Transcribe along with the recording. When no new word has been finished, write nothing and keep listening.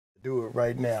Do it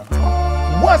right now.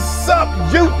 What's up,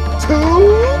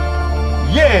 YouTube?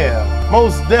 Yeah,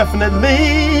 most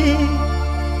definitely.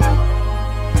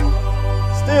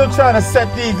 Still trying to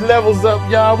set these levels up,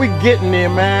 y'all. We getting there,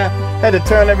 man. Had to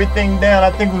turn everything down. I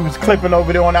think we was clipping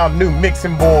over there on our new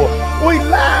mixing board. We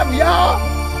live, y'all,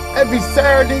 every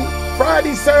Saturday,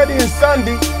 Friday, Saturday, and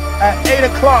Sunday at 8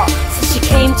 o'clock. Since you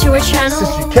came to our channel,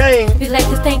 Since you came, we'd like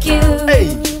to thank you. Hey,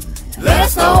 let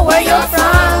us know where you're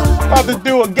from. about to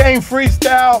do a Game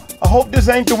Freestyle. I hope this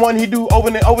ain't the one he do over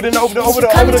and over and over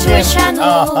Come again. to our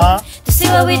channel to see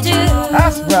what we do.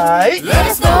 That's right. Let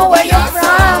us know where you're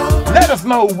from. Let us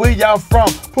know where y'all from.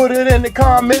 Put it in the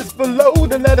comments below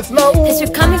to let us know. Cause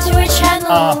you're coming to our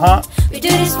channel. We do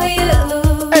this for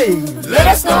you. Hey, let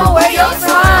us know where you're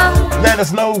from. let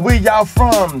us know where y'all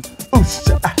from. Oosh,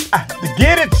 to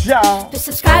get it, y'all. To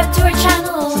subscribe to our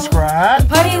channel. Subscribe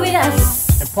Party with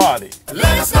us. and party.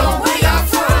 Let us know where you're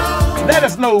from. Let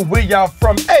us know where y'all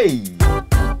from. Hey,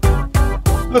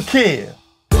 look here.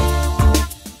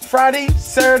 Friday,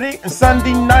 Saturday, and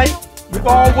Sunday night, we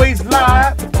always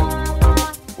live.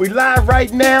 We live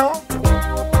right now.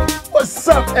 What's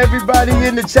up, everybody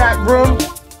in the chat room?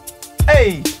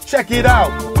 Hey, check it out.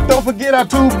 Don't forget our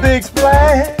two big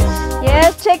splash.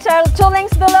 Yes, check our two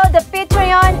links below, the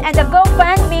Patreon and the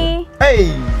GoFundMe.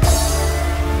 Hey,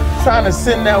 trying to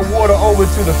send that water over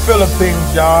to the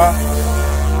Philippines, y'all.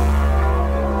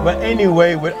 But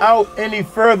anyway, without any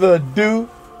further ado,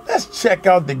 let's check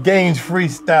out the Game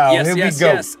Freestyle. Yes, Here yes, we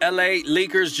go. yes. LA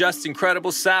Leakers, just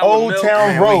incredible. Sour Old Milk. Town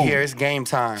Man, Road. we here. It's game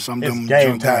time. It's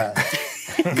game time.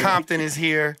 Compton is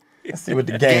here. Let's see what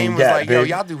the Game game was got, like, yo, baby.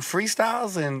 y'all do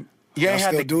freestyles and you Y'all ain't had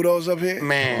still to do those up here?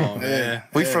 Man, Yeah,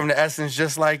 we from the Essence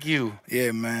just like you.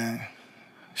 Yeah, man.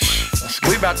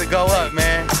 We about to go up,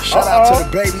 man. Shout out to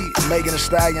the baby, Megan Thee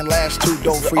Stallion, last two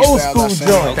dope freestyles Old I school seen.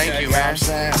 joint. Thank you, You know what man. I'm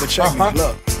saying? But check me,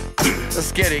 look.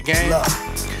 Let's get it, gang. Look.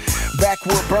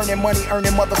 Backwood burning money,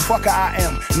 earning motherfucker I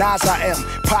am. Nas I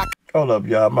am. Pac. Hold up,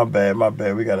 y'all. My bad, my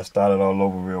bad. We got to start it all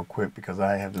over real quick because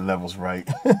I ain't have the levels right.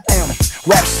 am.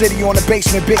 Rap City on the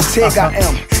basement, Big Tig I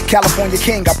am. California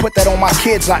King, I put that on my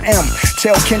kids, I am.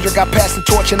 Tell Kendrick I passed the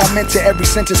torch and I meant it. Every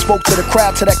sentence spoke to the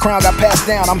crowd, till that crown got passed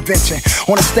down, I'm venting.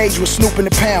 On the stage with Snoop in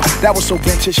the pound, that was so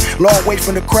vintage. Long way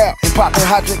from the crowd and popping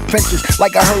hydrant pinches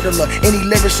like a hurdler. Any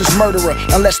lyricist murderer,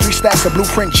 unless 3 stacks of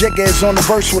Blueprint Jigga is on the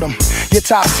verse with him. Your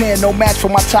top 10, no match for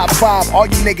my top 5. All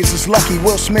you niggas is lucky,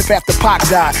 Will Smith after Pac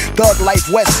died. Thug life,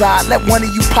 West Side, let one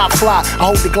of you pop fly. I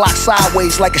hold the Glock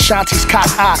sideways like Ashanti's cock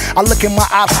eye. I look in my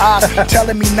eyes,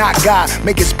 telling me not God.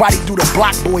 Make his body do the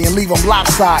block boy and leave him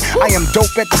lopside. I am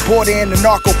dope at the border and the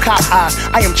narco cop eyes.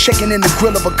 I am chicken in the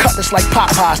grill of a cutlass like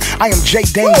Popeyes. I am Jay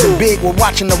Dames and Big, we're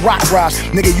watching the rock rise.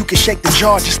 Nigga, you can shake the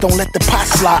jar, just don't let the pot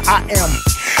slide. I am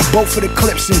both for the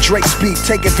clips and Drake's beat.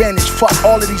 Take advantage, fuck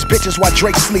all of these bitches while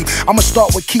Drake sleep. I'ma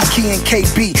start with Kiki and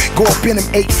KB. Go up in them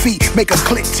 8 feet, make a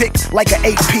click tick like an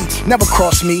AP. Never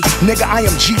cross me, nigga, I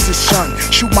am Jesus' son.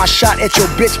 Shoot my shot at your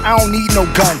bitch, I don't need no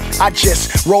gun. I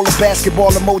just roll a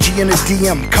basketball emoji in a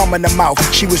DM. Come in the mouth,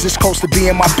 she was this close to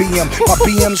being my BM. My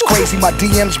BM's crazy, my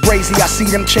DM's brazy. I see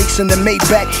them chasing the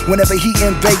Maybach whenever he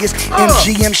in Vegas.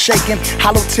 MGM shaking,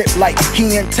 hollow tip like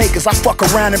he in takers. I fuck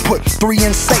around and put 3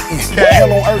 in Satan.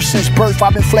 Hell on earth since birth,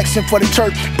 I've been flexing for the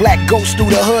turf. Black ghost through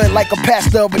the hood like a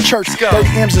pastor of a church. 30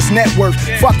 M's is net worth,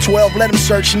 fuck 12, let him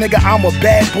search. Nigga, I'm a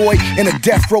bad boy in a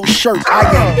death row shirt. I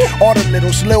am all the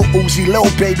littles, Lil Uzi, Lil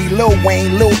Baby, Lil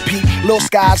Wayne, Lil Peep, Lil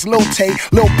Skies, Lil Tay,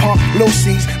 Lil Pump, Lil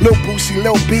C's, Lil Boosie,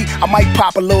 Lil B. I might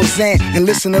pop a Lil Xan and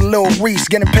listen to Lil Reese.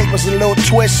 Getting papers a little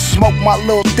twist, smoke my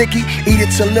Lil Dicky, eat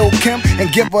it to Lil Kim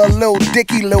and give her a Lil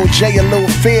Dicky. Lil J a Lil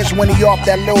Fizz when he off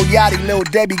that Lil Yachty. Lil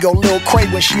Debbie go Lil Cray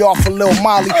when she off a Lil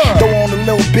Molly. Throw on a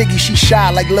Lil Biggie, she shy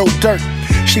like Lil Dirt.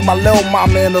 She my Lil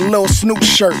mama in a Lil Snoop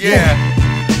shirt. Yeah.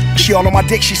 She all on my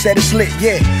dick, she said it's lit,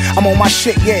 yeah. I'm on my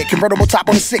shit, yeah. Convertible top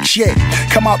on the 6, yeah.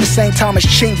 Come out the same time as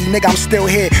Chingy, nigga, I'm still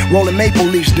here. Rolling maple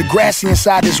leaves, Degrassi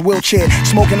inside this wheelchair.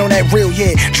 Smoking on that real,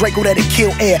 yeah. Draco that'll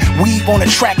kill air. Weave on the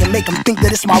track and make them think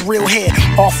that it's my real hair.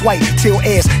 Off-white, till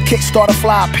airs. Kickstarter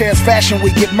fly, pairs fashion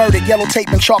week, get murdered. Yellow tape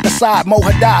and chalk aside, Mo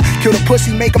had died. Kill the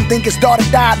pussy, make him think his daughter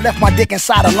died. Left my dick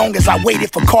inside as long as I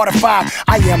waited for Carter 5.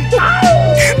 I am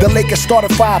the Lakers starter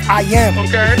 5, I am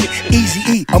Easy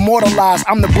E, immortalized.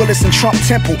 I'm the bullets in Trump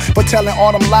temple for telling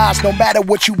all them lies. No matter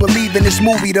what you believe in this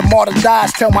movie, the martyr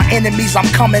dies. Tell my enemies I'm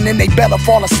coming and they better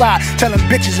fall aside. Telling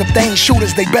bitches if they ain't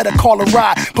shooters, they better call a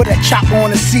ride. Put that chopper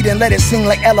on the seat and let it sing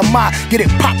like LMI. Get it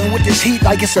popping with this heat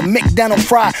like it's a McDonald's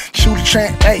fry. Shoot a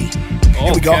train, hey.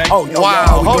 Here we go. Oh,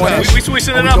 wow. Hold on. We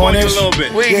switching it up on you a little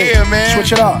bit. We here, man.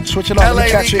 Switch it up. Switch it up. LA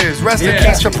Lakers. Rest in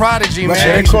peace to Prodigy,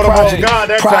 man. Prodigy.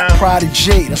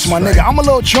 That's my nigga. I'm a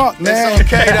little drunk, man. It's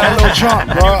okay, I'm a little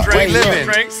drunk, bro. We living.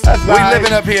 We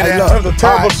living up here. There's a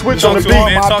terrible switch on the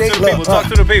beat. Talk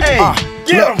to the people.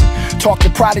 Get him. Talked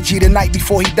to Prodigy the night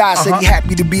before he died. Said he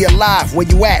happy to be alive. Where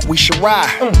you at? We should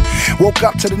ride. Woke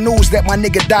up to the news that my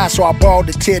nigga died, so I borrowed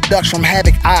the tear ducts from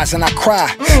Havoc eyes and I cry.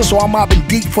 So I'm mobbing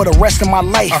deep for the rest of my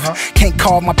life. Can't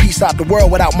carve my piece out the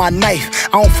world without my knife.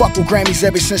 I don't fuck with Grammys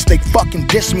ever since they fucking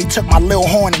dissed me. Took my lil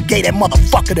horn and gave that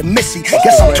motherfucker to Missy.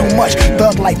 Guess I'm too much.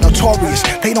 Thug like Notorious.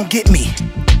 They don't get me.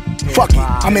 Fuck it,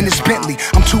 I'm in this Bentley,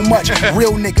 I'm too much.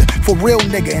 Real nigga, for real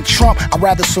nigga. And Trump, I'd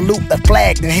rather salute the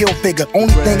flag than Hill figure.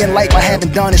 Only thing in life I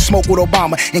haven't done is smoke with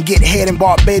Obama and get head in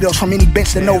Barbados from any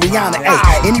bitch that know Rihanna.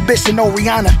 Hey, any bitch that know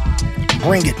Rihanna,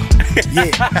 bring it.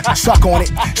 Yeah, suck on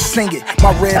it, sing it.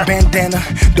 My red bandana,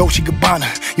 Dolce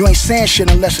Gabbana. You ain't saying shit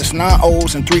unless it's 9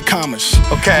 O's and 3 commas.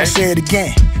 Okay. I'ma say it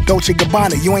again, Dolce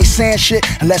Gabbana. You ain't saying shit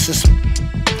unless it's...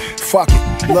 Fuck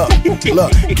it,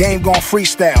 look, Game gon'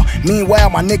 freestyle. Meanwhile,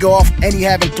 my nigga off and he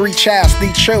having 3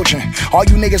 children. All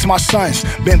you niggas my sons,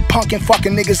 been punking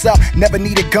fucking niggas up, never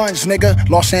needed guns, nigga.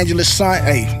 Los Angeles son,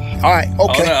 hey, alright,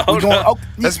 okay. Hold on.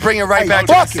 Let's bring it right back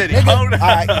to the city.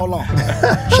 Alright, hold on. Shout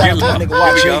out to my nigga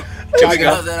YG.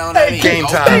 Game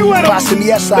time.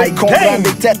 Pásame esa y con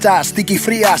grandes tetas, sticky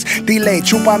frías. Dile,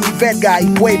 chupa mi verga y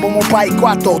puedo mopa y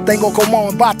cuatro. Tengo como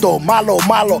un vato, malo.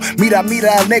 Mira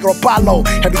el negro palo.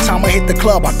 Every time I hit the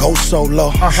club, I go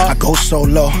solo. I go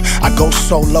solo.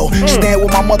 Stand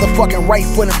with my motherfucking right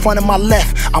foot in front of my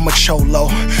left. I'm a cholo.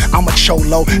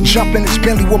 Jump in this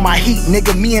Bentley with my heat,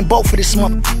 nigga. Me and both of this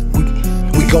mother.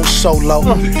 We go solo.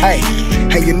 Hey,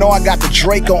 you know I got the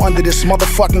Draco under this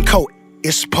motherfucking coat.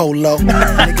 It's Polo,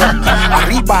 nigga.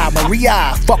 Arriba,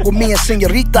 Maria, fuck with me and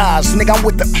senoritas. Nigga, I'm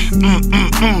with the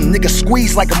nigga,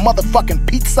 squeeze like a motherfucking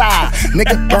pizza.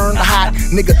 Nigga, burn hot,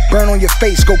 nigga, burn on your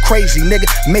face, go crazy, nigga.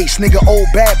 Mace, nigga, old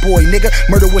bad boy, nigga.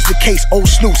 Murder was the case, old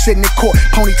Snoop sitting in court,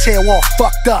 ponytail all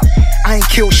fucked up. I ain't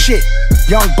kill shit,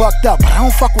 young bucked up, but I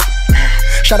don't fuck with.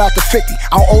 Shout out to 50,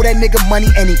 I don't owe that nigga money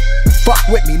and he fuck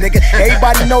with me, nigga.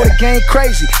 Everybody know the game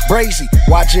crazy, brazy,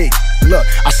 YG. Look,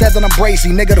 I said that I'm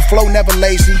brazy, nigga, the flow never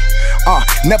lazy.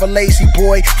 Never lazy,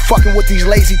 boy. Fucking with these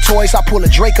lazy toys. I pull a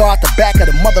Draco out the back of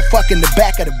the motherfucking, the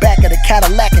back of the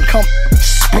Cadillac and come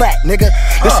splat, nigga.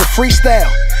 This a freestyle.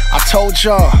 I told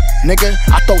y'all, nigga,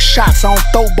 I throw shots, I don't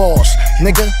throw balls,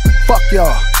 nigga. Fuck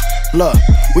y'all. Look,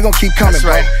 we gon' keep coming, that's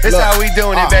right. bro. This how we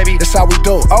doing it, baby. This how we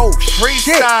do. Oh,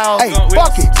 freestyle. Shit. Hey,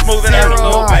 fuck it. Smooth it out a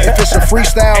little bit. If it's a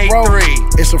freestyle, bro,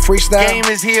 8-3. it's a freestyle. Game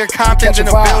is here. Compton's in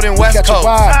the building. West Coast.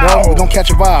 Coast. Bro. We gon' catch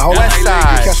a vibe. Hold West on.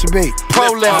 side. Catch the beat.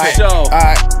 Prolific.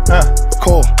 Alright.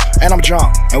 Cool. And I'm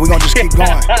drunk. And we gon' just keep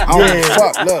going. I don't give a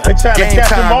fuck. Look. Game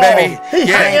time, baby.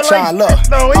 Game time. Look.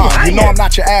 You know I'm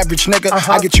not your average, nigga.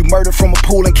 I get you murdered from a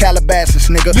pool in Calabasas,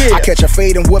 nigga. I catch a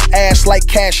fade and whip ass like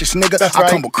Cassius, nigga. I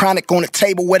come with chronic on the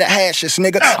table with a hashes,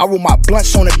 nigga. I roll my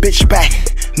blunts on a bitch back,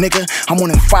 nigga. I'm on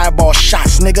them fireball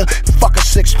shots, nigga. Fuck a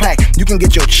 6-pack. You can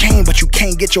get your chain, but you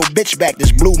can't get your bitch back.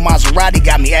 This blue Maserati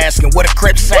got me asking what a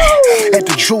Crips at. At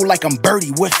the Drew like I'm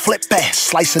Birdie with flip ass.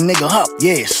 Slice a nigga up,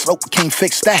 yeah, Slope can't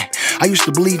fix that. I used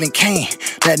to believe in Kane,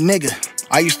 that nigga.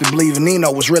 I used to believe in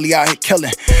Nino was really out here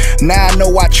killing. Now I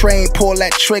know I train, pull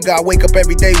that trigger. I wake up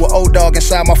every day with old dog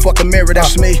inside my fucking mirror.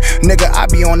 That's me, nigga. I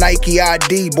be on Nike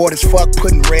ID, bored as fuck,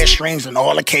 putting red strings in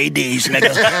all the KDs,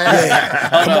 nigga.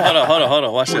 Yeah. Hold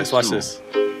on. Watch this.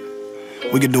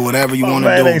 We can do whatever you want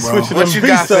to do, bro. What you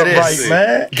got for this? Right,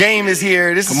 man. Game is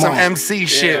here. This is some MC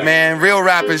shit, man. Real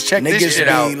rappers, check this shit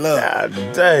out. Look,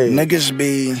 niggas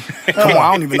be. Come on,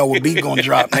 I don't even know what beat gonna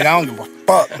drop, nigga. I don't give a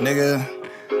fuck, nigga.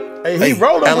 Hey, he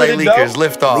rolling LA with it, Leakers, though.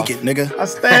 lift off. Leak it, nigga. I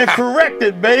stand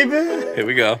corrected, baby. Here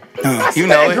we go. You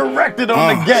know Stand it. corrected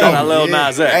on the game. Shout out Lil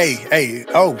Nas X. Hey,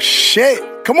 oh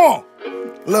shit. Come on.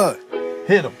 Look.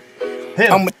 Hit him.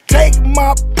 I'ma take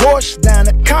my Porsche down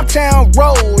the Compton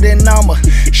Road and I'ma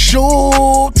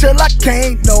shoot till I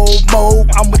can't no more.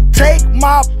 I'ma take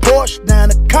my Porsche down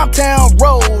the Compton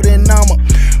Road and I'ma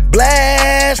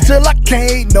blast till I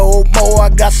can't no more. I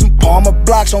got some Palmer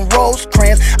blocks on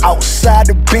Rosecrans outside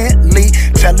the Bentley.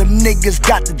 Tell them niggas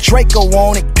got the Draco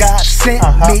on it, God sent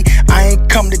me. I ain't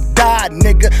come to die,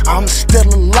 nigga, I'm still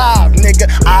alive, nigga.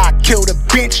 I kill the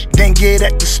bench, then get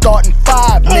at the starting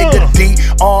 5, nigga.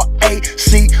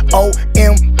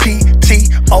 DRACOMP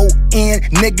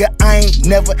nigga, I ain't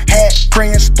never had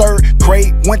friends. 3rd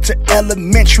grade, went to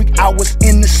elementary, I was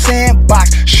in the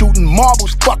sandbox, shooting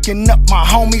marbles, fucking up my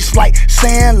homies like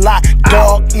Sandlot.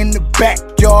 Dog in the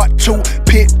backyard, 2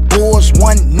 pit bulls,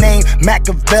 1 name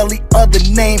Machiavelli, other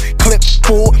name Clip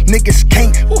Full. Niggas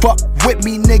can't fuck with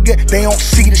me, nigga, they don't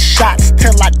see the shots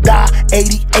till I die.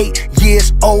 88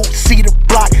 years old, see the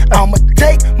block. I'ma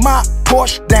take my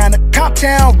Porsche down the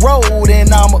Compton Road and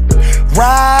I'ma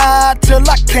ride till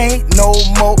I can't no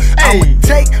more. I'ma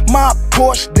take my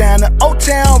Porsche down the Old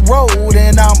Town Road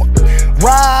and I'ma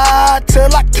ride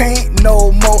till I can't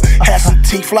no more. Had some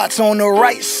T-flots on the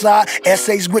right side,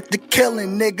 essays with the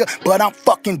killing, nigga, but I'm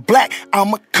fucking black,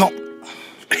 I'ma come.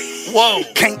 Whoa.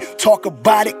 Can't talk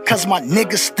about it cause my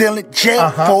nigga still in jail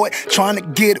for it. Trying to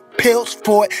get pills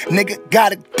for it. Nigga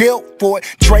got a deal for it.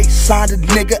 Dre signed a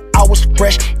nigga, I was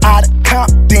fresh out of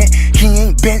Compton. He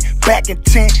ain't been back in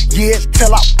 10 years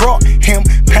till I brought him.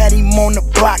 Pat him on the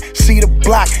block, see the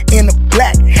block in a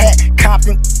black hat.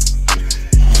 Compton.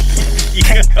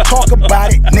 Can't talk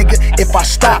about it, nigga. If I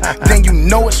stop, then you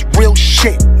know it's real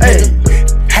shit,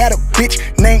 nigga. Had a bitch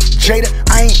named Jada,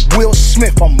 I ain't Will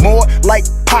Smith. I'm more like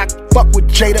Pac, fuck with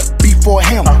Jada before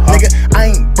him, nigga. I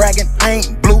ain't bragging, I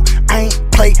ain't blue, I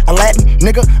ain't play Aladdin,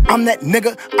 nigga. I'm that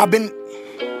nigga, I've been.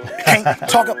 Can't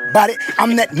talk about it,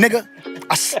 I'm that nigga.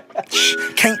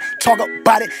 Can't talk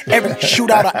about it. Every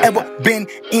shootout I ever been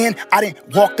in, I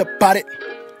didn't walk about it.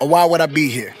 Or why would I be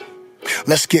here?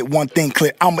 Let's get one thing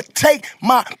clear. I'ma take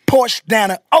my Porsche down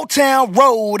the Old Town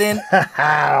Road and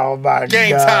oh my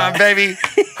game God. time, baby.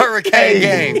 Hurricane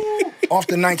game. Off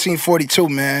the 1942,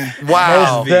 man.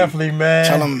 Wow. Most definitely, man.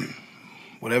 Tell them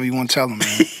whatever you want to tell them,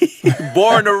 man.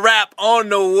 Born to Rap on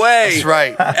the way. That's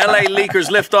right. LA Leakers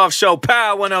Liftoff Show,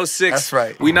 Power 106. That's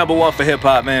right. We #1 for hip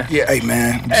hop, man. Yeah. Hey,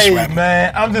 man. Hey,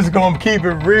 man, I'm just gonna keep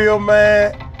it real,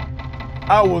 man.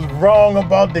 I was wrong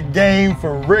about the game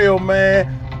for real,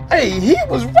 man. Hey, he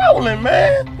was rolling,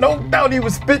 man. No doubt he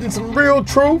was spitting some real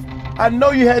truth. I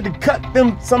know you had to cut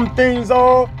some things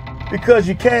off because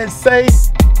you can't say,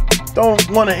 don't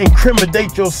want to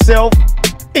incriminate yourself.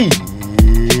 Is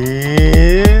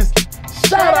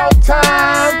shout out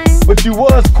time. But you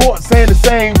was caught saying the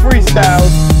same freestyles.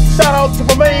 Shout out to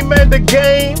my main man, The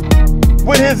Game,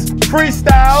 with his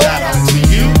freestyle. Shout out to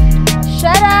you.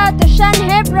 Shout out to Sean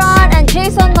Hebron and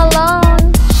Jason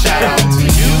Malone. Shout out to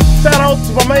you. Shout out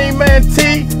to my main man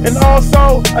T and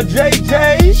also a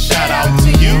JJ. Shout out to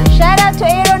you. Shout out to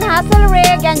Aaron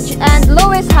Hasselrig and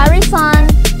Louis Harrison.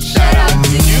 Shout out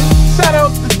to you. Shout out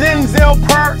to Denzel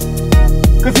Park,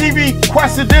 cause he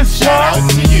requested this Shout song. out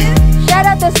to you. Shout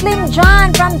out to Slim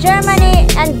John from Germany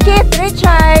and Keith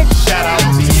Richards. Shout out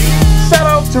to you. Shout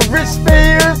out to Rich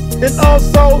Spears and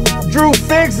also Drew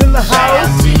Figs in the Shout house.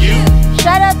 out to you.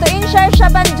 Shout out to Inshar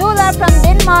Shabandula from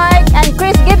Denmark and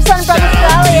Chris Gibson from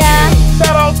Australia.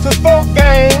 Shout out to Folk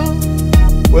Gang,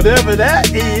 whatever that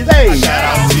is. Hey. Shout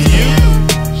out to you.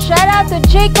 Shout out to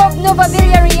Jacob Nova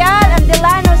Villarreal and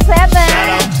Delano 7. Shout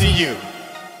out to you.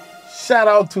 Shout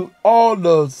out to all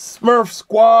the Smurf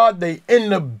squad. They in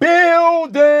the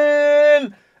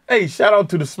building. Hey, shout out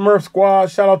to the Smurf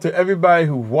squad. Shout out to everybody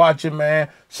who's watching, man.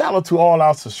 Shout out to all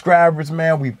our subscribers,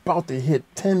 man. We about to hit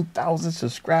 10,000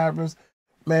 subscribers.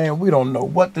 Man, we don't know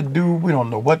what to do. We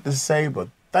don't know what to say, but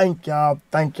thank y'all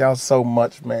so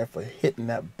much, man, for hitting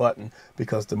that button.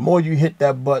 Because the more you hit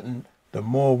that button, the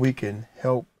more we can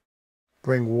help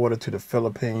bring water to the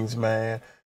Philippines, man.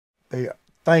 They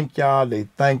thank y'all. They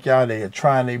are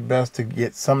trying their best to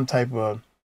get some type of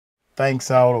thanks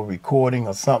out or recording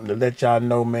or something to let y'all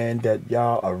know, man, that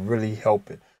y'all are really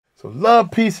helping. So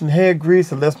love, peace, and hair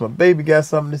grease, unless my baby got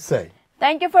something to say.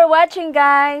 Thank you for watching,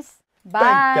 guys. Bye.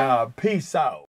 Thank y'all. Peace out.